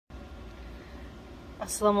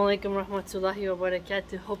Assalamu alaikum rahmatullahi wa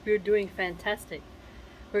barakatuh. Hope you're doing fantastic.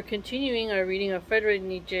 We're continuing our reading of Friedrich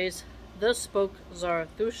Nietzsche's Thus Spoke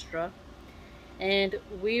Zarathustra, and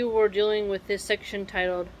we were dealing with this section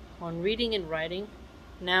titled On Reading and Writing.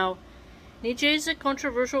 Now, Nietzsche is a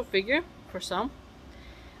controversial figure for some,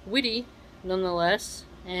 witty nonetheless,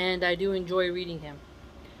 and I do enjoy reading him.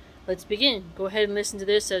 Let's begin. Go ahead and listen to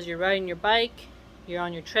this as you're riding your bike, you're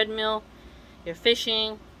on your treadmill, you're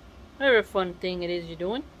fishing, whatever fun thing it is you're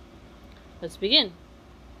doing. Let's begin.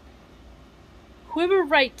 Whoever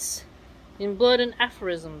writes in blood and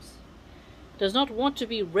aphorisms does not want to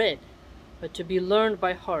be read, but to be learned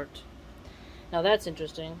by heart. Now that's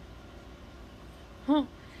interesting.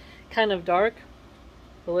 Kind of dark,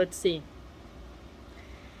 but let's see.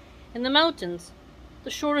 In the mountains, the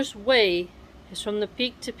shortest way is from the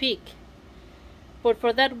peak to peak, but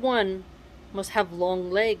for that one must have long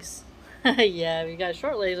legs. Yeah, if you got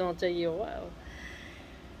short legs, it'll take you a while.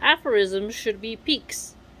 Aphorisms should be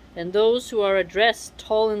peaks, and those who are addressed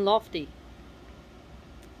tall and lofty.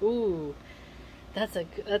 Ooh, that's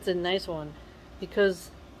a nice one,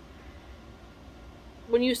 because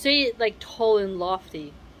when you say it like tall and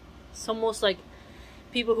lofty, it's almost like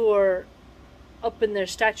people who are up in their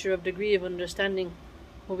stature of degree of understanding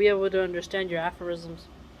will be able to understand your aphorisms.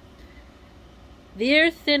 The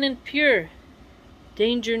air thin and pure,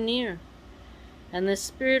 danger near, and the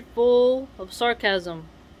spirit full of sarcasm,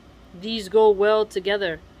 these go well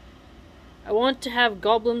together. I want to have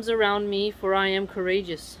goblins around me, for I am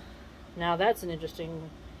courageous. Now that's an interesting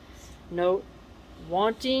note.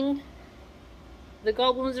 Wanting the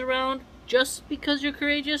goblins around just because you're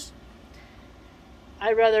courageous?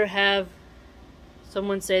 I'd rather have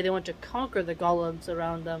someone say they want to conquer the goblins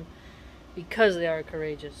around them because they are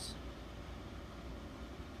courageous.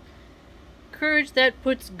 Courage that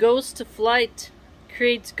puts ghosts to flight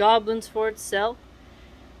creates goblins for itself.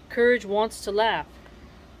 Courage wants to laugh.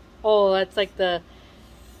 Oh, that's like the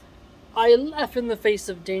I laugh in the face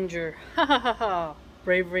of danger. Ha ha ha ha.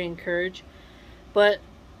 Bravery and courage. But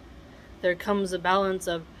there comes a balance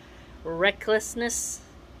of recklessness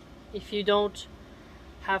if you don't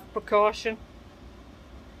have precaution.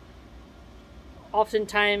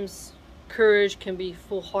 Oftentimes, courage can be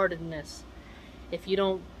foolhardiness if you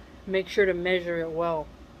don't make sure to measure it well.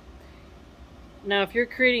 Now, if you're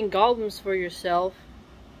creating goblins for yourself,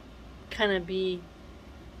 kind of be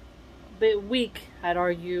a bit weak, I'd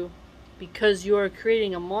argue, because you are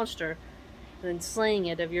creating a monster and then slaying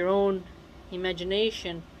it of your own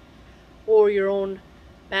imagination or your own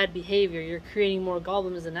bad behavior. You're creating more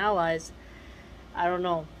goblins than allies. I don't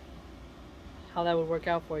know how that would work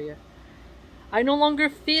out for you. I no longer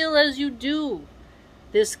feel as you do.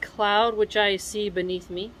 This cloud which I see beneath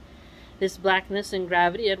me, this blackness and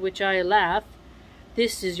gravity at which I laugh,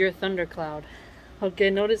 this is your thundercloud. Okay,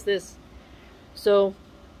 notice this. So,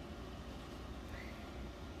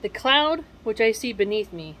 the cloud which I see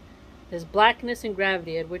beneath me, this blackness and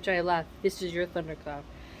gravity at which I laugh, this is your thundercloud.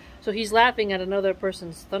 So he's laughing at another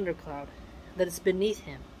person's thundercloud that is beneath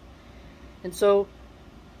him. And so,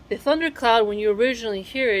 the thundercloud, when you originally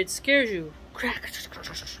hear it, scares you. Crack.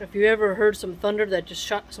 If you ever heard some thunder that just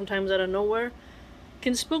shot sometimes out of nowhere,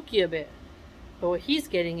 can spook you a bit. But what he's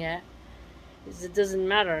getting at is it doesn't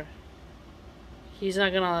matter. He's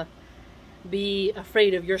not gonna be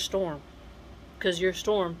afraid of your storm, because your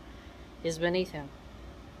storm is beneath him.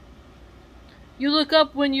 You look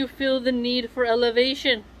up when you feel the need for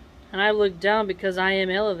elevation, and I look down because I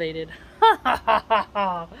am elevated.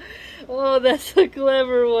 Oh, that's a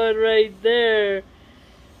clever one right there.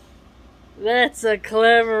 That's a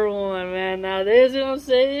clever one, man. Now, there's what I'm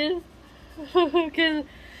saying. Because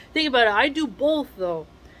think about it. I do both, though.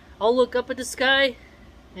 I'll look up at the sky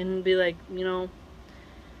and be like, you know,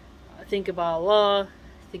 I think about Allah,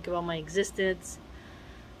 think about my existence.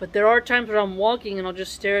 But there are times where I'm walking and I'll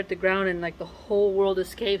just stare at the ground and like the whole world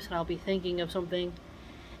escapes and I'll be thinking of something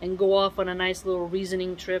and go off on a nice little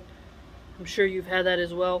reasoning trip. I'm sure you've had that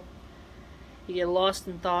as well. You get lost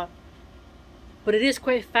in thought. But it is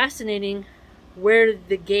quite fascinating where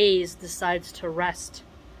the gaze decides to rest,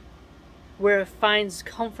 where it finds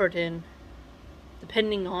comfort in,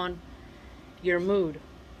 depending on your mood.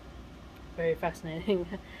 Very fascinating.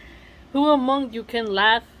 Who among you can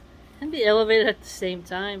laugh and be elevated at the same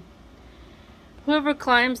time? Whoever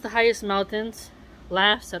climbs the highest mountains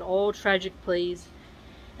laughs at all tragic plays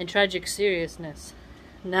and tragic seriousness.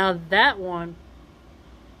 Now that one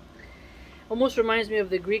almost reminds me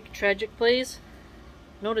of the Greek tragic plays.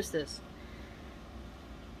 Notice this.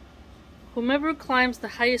 Whomever climbs the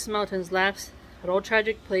highest mountains laughs at all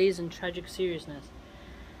tragic plays and tragic seriousness.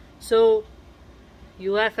 So,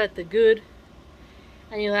 you laugh at the good,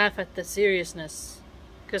 and you laugh at the seriousness.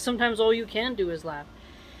 Because sometimes all you can do is laugh.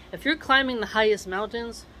 If you're climbing the highest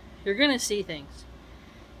mountains, you're going to see things.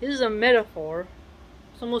 This is a metaphor.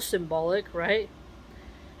 It's almost symbolic, right?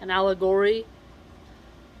 An allegory.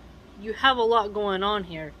 You have a lot going on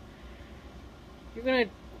here. You're going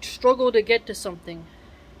to struggle to get to something.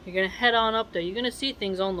 You're going to head on up there. You're going to see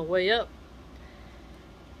things on the way up.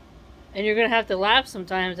 And you're going to have to laugh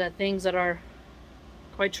sometimes at things that are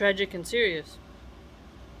quite tragic and serious,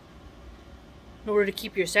 in order to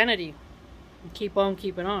keep your sanity and keep on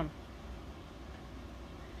keeping on.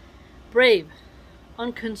 Brave,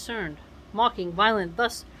 unconcerned, mocking, violent,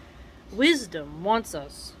 thus wisdom wants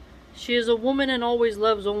us. She is a woman and always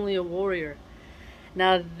loves only a warrior.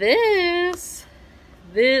 Now this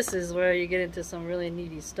is where you get into some really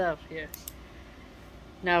needy stuff here.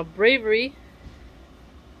 Now bravery,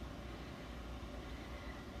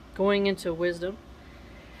 going into wisdom.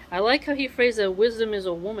 I like how he phrased that wisdom is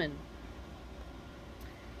a woman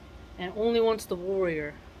and only wants the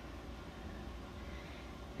warrior.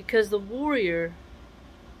 Because the warrior,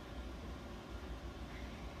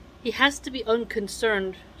 he has to be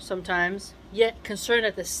unconcerned sometimes, yet concerned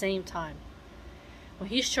at the same time. When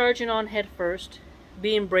he's charging on head first,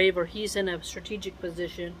 being brave, or he's in a strategic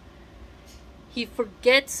position, he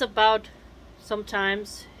forgets about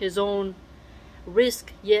sometimes his own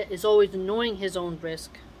risk, yet is always knowing his own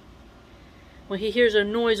risk. When he hears a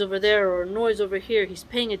noise over there or a noise over here, he's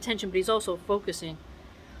paying attention, but he's also focusing.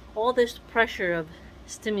 All this pressure of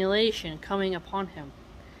stimulation coming upon him,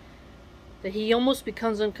 that he almost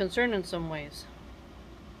becomes unconcerned in some ways.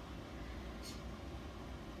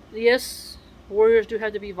 Yes, warriors do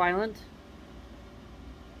have to be violent.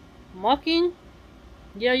 Mocking?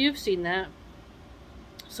 Yeah, you've seen that.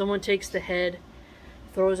 Someone takes the head,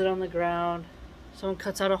 throws it on the ground. Someone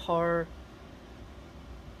cuts out a heart.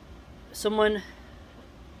 Someone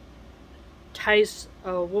ties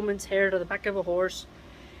a woman's hair to the back of a horse,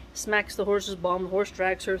 smacks the horse's bum, the horse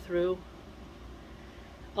drags her through.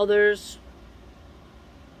 Others,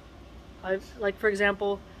 like for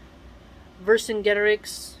example,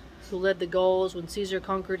 Vercingetorix, who led the Gauls when Caesar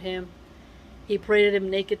conquered him. He paraded him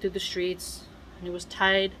naked through the streets, and he was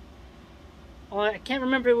tied. I can't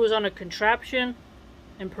remember if it was on a contraption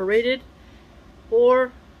and paraded,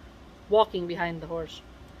 or walking behind the horse.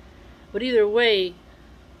 But either way,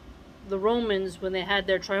 the Romans, when they had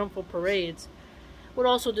their triumphal parades, would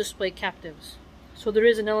also display captives. So there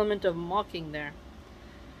is an element of mocking there.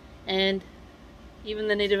 And even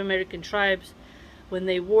the Native American tribes, when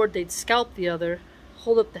they warred, they'd scalp the other,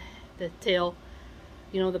 hold up the tail,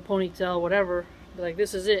 the ponytail, whatever, be like,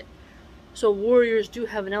 this is it. So warriors do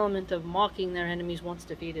have an element of mocking their enemies once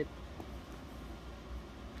defeated.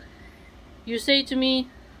 You say to me,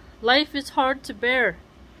 life is hard to bear.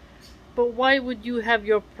 But why would you have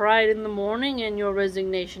your pride in the morning and your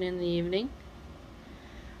resignation in the evening?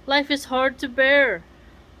 Life is hard to bear,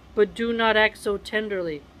 but do not act so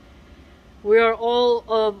tenderly. We are all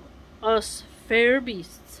of us fair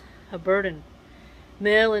beasts, a burden,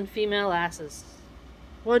 male and female asses.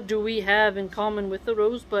 What do we have in common with the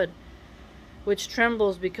rosebud, which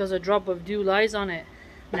trembles because a drop of dew lies on it?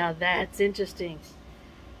 Now that's interesting.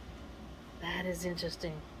 That is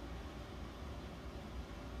interesting.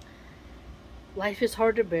 Life is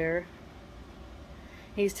hard to bear.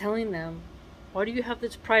 He's telling them, why do you have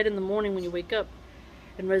this pride in the morning when you wake up,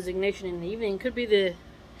 and resignation in the evening? Could be the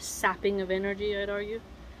sapping of energy, I'd argue.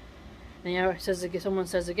 And someone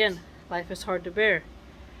says again, life is hard to bear.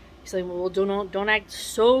 He's saying, well, don't act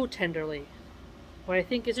so tenderly. What I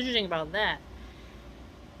think is interesting about that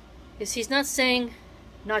is he's not saying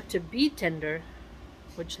not to be tender,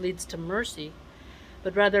 which leads to mercy,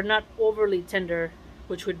 but rather not overly tender,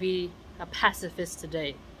 which would be a pacifist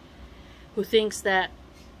today, who thinks that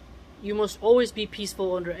you must always be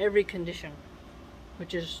peaceful under every condition,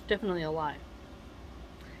 which is definitely a lie.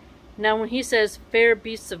 Now when he says fair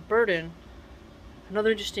beasts of burden,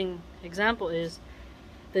 another interesting example is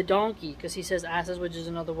the donkey, because he says asses, which is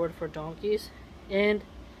another word for donkeys, and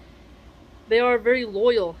they are very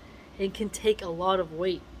loyal and can take a lot of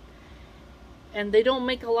weight, and they don't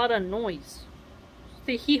make a lot of noise.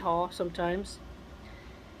 They hee-haw sometimes,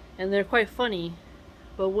 and they're quite funny,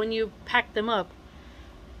 but when you pack them up,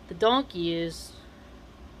 the donkey is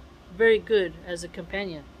very good as a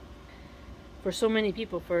companion for so many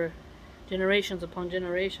people, for generations upon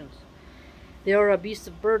generations. They are a beast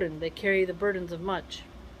of burden. They carry the burdens of much.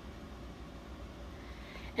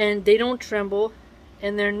 And they don't tremble,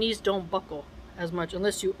 and their knees don't buckle as much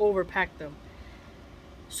unless you overpack them.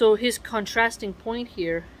 So his contrasting point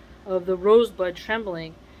here of the rosebud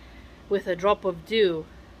trembling with a drop of dew,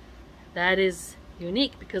 that is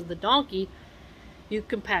unique because the donkey, you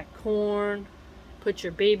can pack corn, put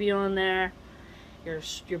your baby on there,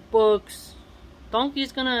 your books.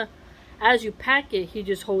 Donkey's gonna, as you pack it, he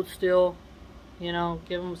just holds still, you know,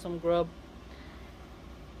 give him some grub.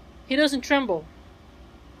 He doesn't tremble,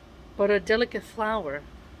 but a delicate flower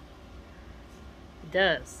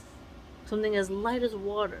does. Something as light as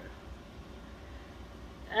water.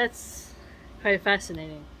 That's quite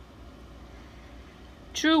fascinating.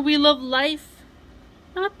 True, we love life,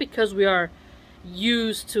 not because we are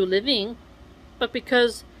used to living, but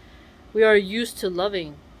because we are used to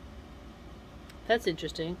loving. That's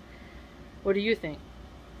interesting. What do you think?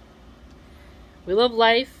 We love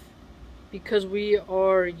life because we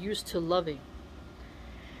are used to loving.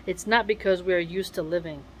 It's not because we are used to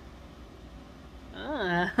living.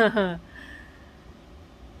 Ah,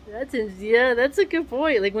 that's a good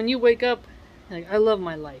point. Like when you wake up, like, I love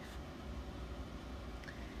my life.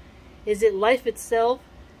 Is it life itself,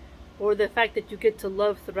 or the fact that you get to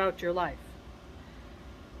love throughout your life?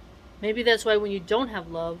 Maybe that's why when you don't have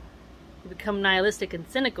love, you become nihilistic and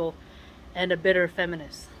cynical and a bitter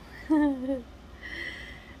feminist.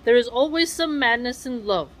 There is always some madness in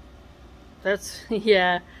love. That's,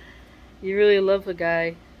 yeah, you really love a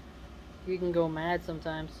guy, you can go mad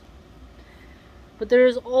sometimes. But there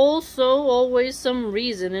is also always some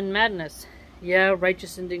reason in madness. Yeah,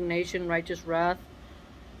 righteous indignation, righteous wrath.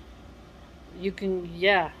 You can,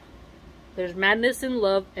 yeah. There's madness in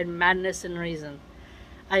love and madness in reason.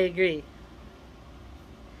 I agree.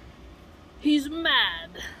 He's mad.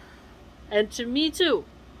 And to me too,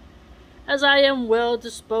 as I am well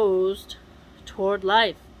disposed toward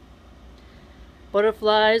life.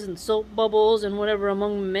 Butterflies and soap bubbles and whatever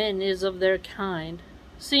among men is of their kind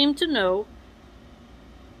seem to know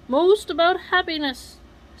most about happiness,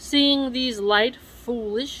 seeing these light,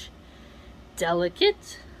 foolish,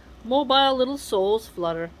 delicate, mobile little souls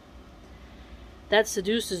flutter. That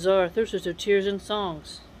seduces Zarathustra to tears and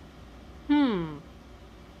songs.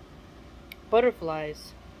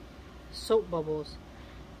 Butterflies, soap bubbles,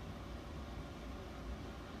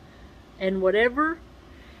 and whatever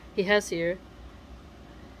he has here,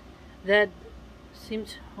 that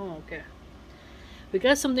seems, oh, okay. We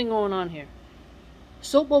got something going on here.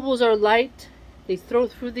 Soap bubbles are light, they throw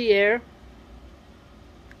through the air.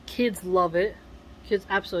 Kids love it. Kids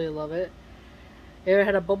absolutely love it. Air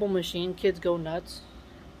had a bubble machine, kids go nuts.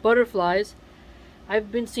 Butterflies,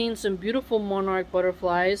 I've been seeing some beautiful monarch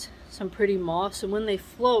butterflies, some pretty moths, and when they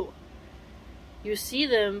float, you see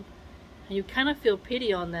them and you kind of feel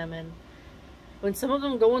pity on them. And when some of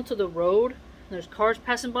them go into the road and there's cars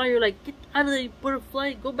passing by, you're like, get out of the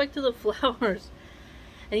butterfly, go back to the flowers.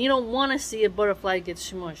 And you don't want to see a butterfly get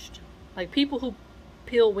smushed. Like, people who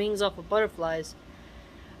peel wings off of butterflies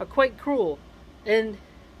are quite cruel. And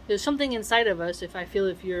there's something inside of us,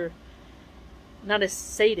 if you're not a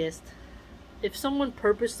sadist, if someone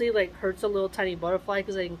purposely like hurts a little tiny butterfly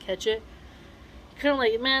because they can catch it, you're kind of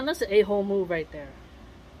like, man, that's an a-hole move right there.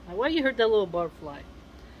 Like, why you hurt that little butterfly?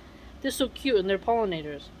 They're so cute and they're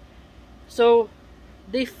pollinators. So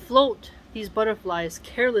they float, these butterflies,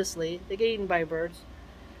 carelessly. They get eaten by birds,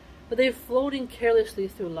 but they're floating carelessly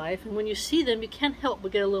through life, and when you see them, you can't help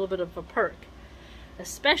but get a little bit of a perk,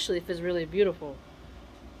 especially if it's really beautiful.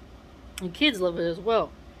 And kids love it as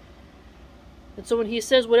well. And so when he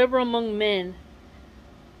says, whatever among men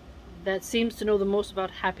that seems to know the most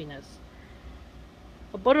about happiness,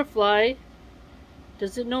 a butterfly,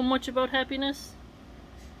 does it know much about happiness?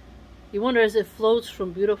 You wonder, as it floats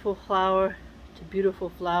from beautiful flower to beautiful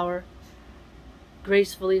flower,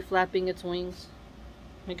 gracefully flapping its wings.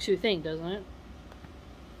 Makes you think, doesn't it?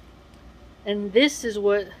 And this is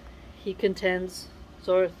what he contends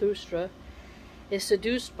Zarathustra is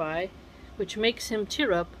seduced by, which makes him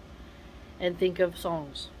tear up and think of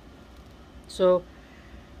songs. So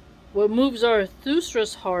what moves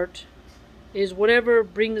Zarathustra's heart is whatever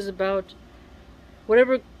brings about,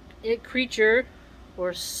 whatever creature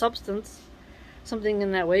or substance, something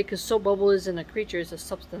in that way, because soap bubble isn't a creature, it's a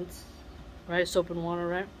substance, right? Soap and water,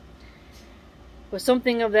 right? But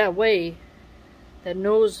something of that way that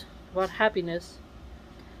knows about happiness,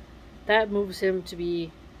 that moves him to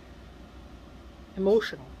be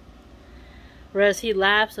emotional. Whereas he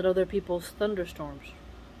laughs at other people's thunderstorms.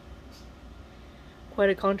 Quite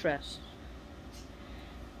a contrast.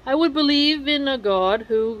 I would believe in a God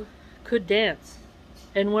who could dance.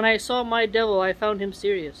 And when I saw my devil, I found him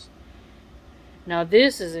serious. Now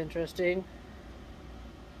this is interesting.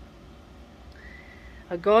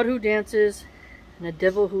 A God who dances and a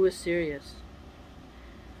devil who is serious.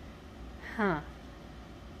 Huh.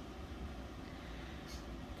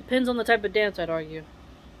 Depends on the type of dance, I'd argue.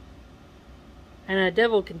 And a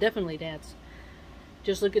devil can definitely dance.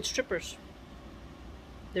 Just look at strippers.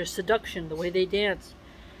 Their seduction, the way they dance.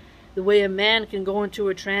 The way a man can go into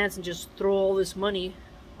a trance and just throw all this money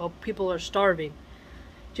while people are starving.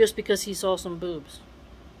 Just because he saw some boobs.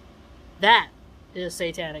 That is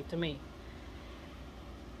satanic to me.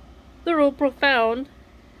 Thorough, profound,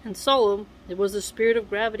 and solemn, it was the spirit of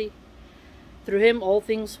gravity. Through him all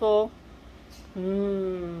things fall.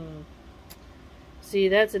 See,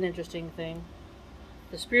 that's an interesting thing.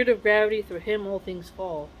 The spirit of gravity, through him all things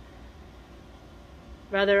fall.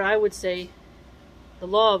 Rather, I would say, the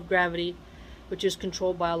law of gravity, which is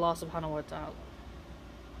controlled by Allah subhanahu wa ta'ala.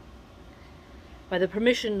 By the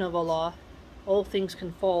permission of Allah, all things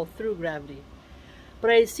can fall through gravity. But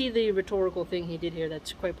I see the rhetorical thing he did here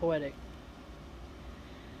that's quite poetic.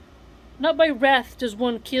 Not by wrath does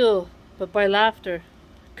one kill, but by laughter.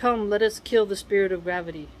 Come, let us kill the spirit of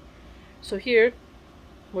gravity. So here,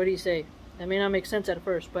 what do you say? That may not make sense at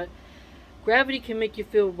first, but gravity can make you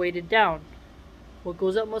feel weighted down. What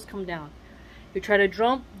goes up must come down. You try to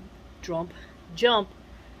jump,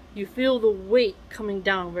 you feel the weight coming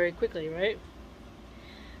down very quickly, right?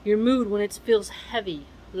 Your mood, when it feels heavy,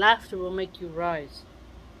 laughter will make you rise.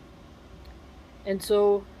 And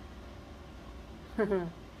so,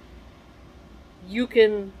 you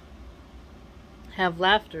can have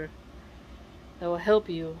laughter that will help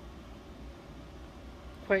you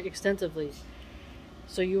quite extensively.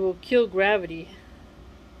 So you will kill gravity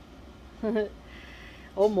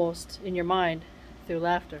almost in your mind through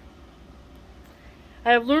laughter.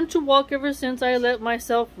 I have learned to walk ever since I let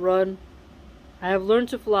myself run. I have learned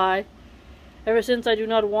to fly ever since I do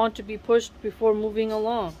not want to be pushed before moving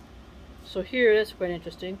along. So here, that's quite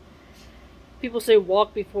interesting. People say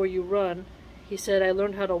walk before you run. He said, I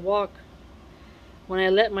learned how to walk when I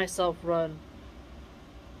let myself run.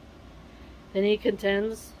 Then he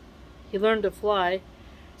contends, he learned to fly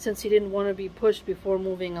since he didn't want to be pushed before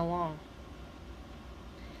moving along.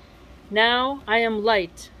 Now I am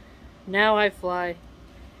light. Now I fly.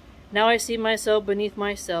 Now I see myself beneath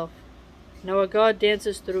myself. Now a God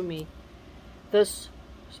dances through me. Thus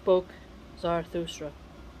spoke Zarathustra.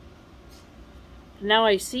 Now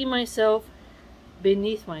I see myself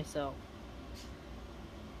beneath myself.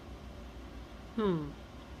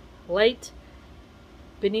 Light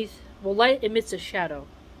beneath... Well, light emits a shadow.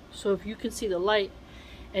 So if you can see the light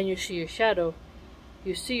and you see your shadow,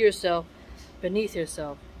 you see yourself beneath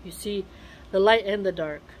yourself. You see the light and the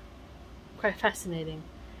dark. Quite fascinating.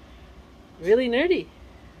 Really nerdy.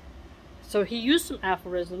 So he used some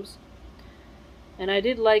aphorisms. And I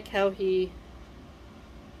did like how he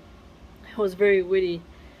was very witty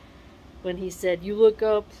when he said, you look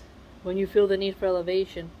up when you feel the need for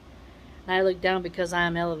elevation. And I look down because I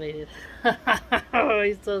am elevated. Oh,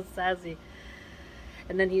 he's so sassy.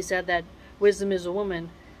 And then he said that wisdom is a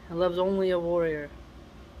woman and love's only a warrior.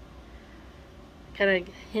 Kind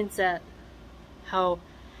of hints at how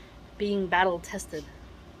being battle tested,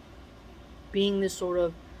 being this sort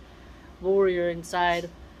of warrior inside,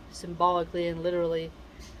 symbolically and literally,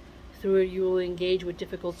 through it you will engage with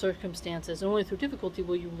difficult circumstances. And only through difficulty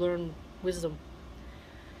will you learn wisdom.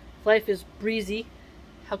 If life is breezy,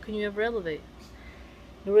 how can you ever elevate?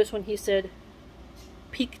 Notice when he said,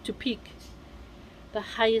 peak to peak, the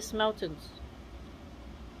highest mountains.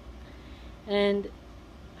 And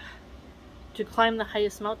to climb the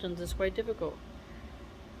highest mountains is quite difficult.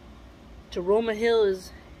 To roam a hill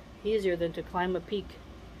is easier than to climb a peak.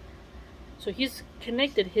 So he's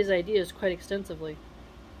connected his ideas quite extensively.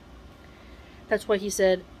 That's why he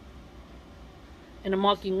said, in a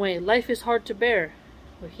mocking way, life is hard to bear.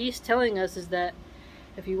 What he's telling us is that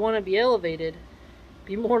if you want to be elevated,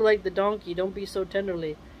 be more like the donkey. Don't be so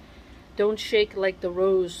tenderly. Don't shake like the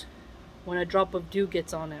rose when a drop of dew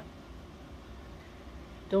gets on it.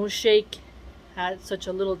 Don't shake at such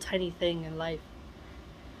a little tiny thing in life,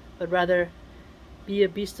 but rather be a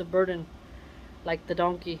beast of burden like the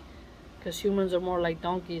donkey, because humans are more like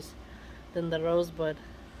donkeys than the rosebud.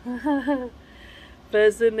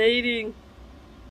 Fascinating.